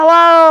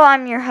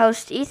I'm your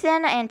host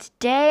Ethan, and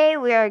today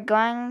we are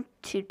going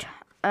to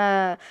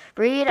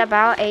read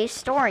about a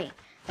story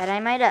that I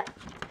made up,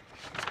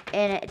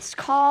 and it's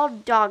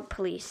called Dog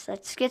Police.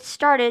 Let's get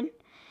started.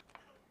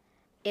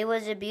 It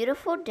was a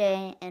beautiful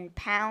day in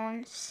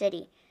Pound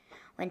City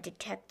when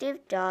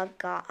Detective Dog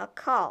got a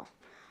call.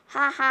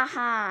 Ha ha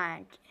ha,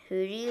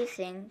 who do you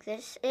think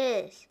this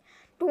is?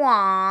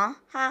 Dwah,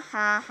 ha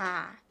ha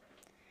ha.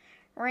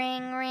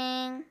 Ring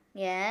ring,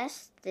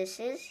 yes, this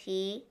is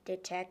he,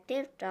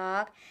 Detective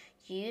Dog.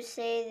 You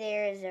say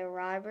there is a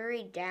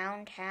robbery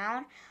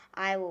downtown?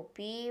 I will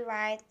be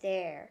right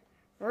there.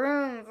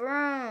 Vroom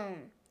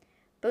vroom,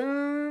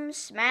 boom,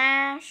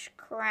 smash,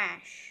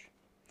 crash.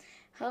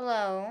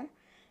 Hello,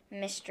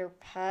 Mr.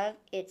 Pug,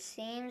 it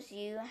seems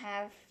you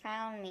have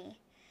found me.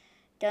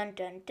 Dun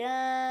dun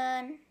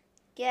dun.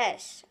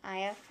 Yes, I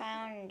have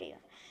found you.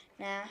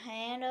 Now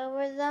hand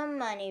over the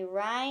money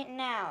right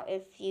now.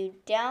 If you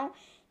don't,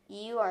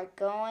 you are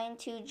going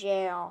to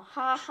jail.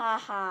 Ha ha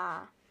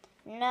ha.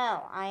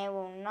 No, I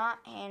will not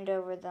hand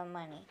over the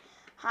money.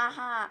 Ha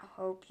ha,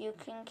 hope you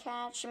can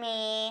catch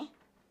me.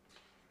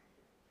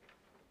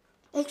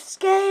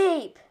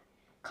 Escape!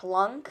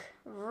 Clunk.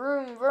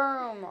 Vroom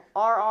vroom.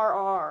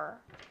 R.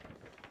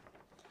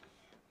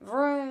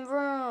 Vroom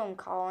vroom.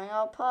 Calling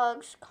all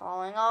pugs.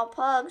 Calling all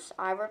pugs.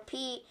 I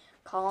repeat.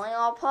 Calling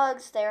all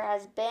pugs, there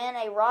has been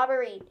a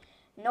robbery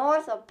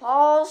north of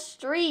Paul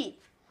Street.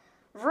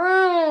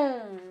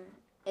 Vroom!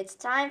 It's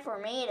time for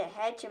me to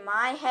head to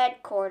my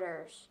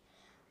headquarters.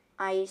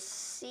 I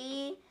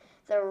see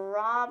the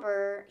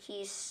robber.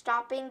 He's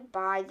stopping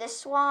by the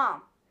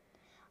swamp.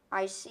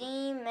 I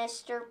see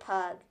Mr.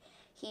 Pug.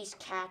 He's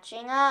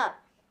catching up.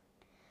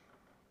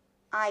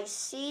 I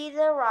see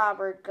the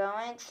robber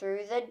going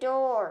through the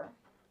door.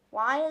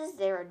 Why is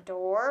there a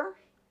door?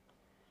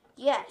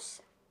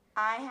 Yes,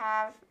 I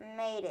have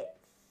made it.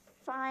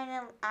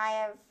 I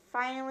have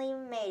finally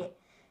made it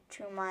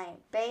to my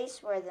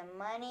base where the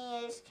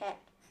money is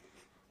kept.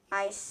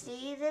 I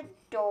see the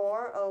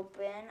door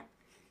open.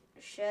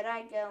 Should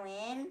I go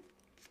in?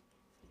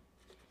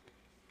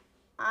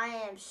 I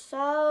am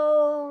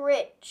so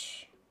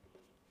rich.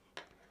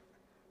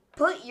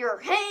 Put your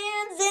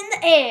hands in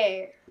the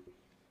air.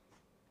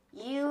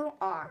 You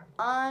are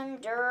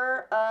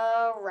under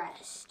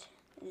arrest.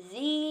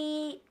 The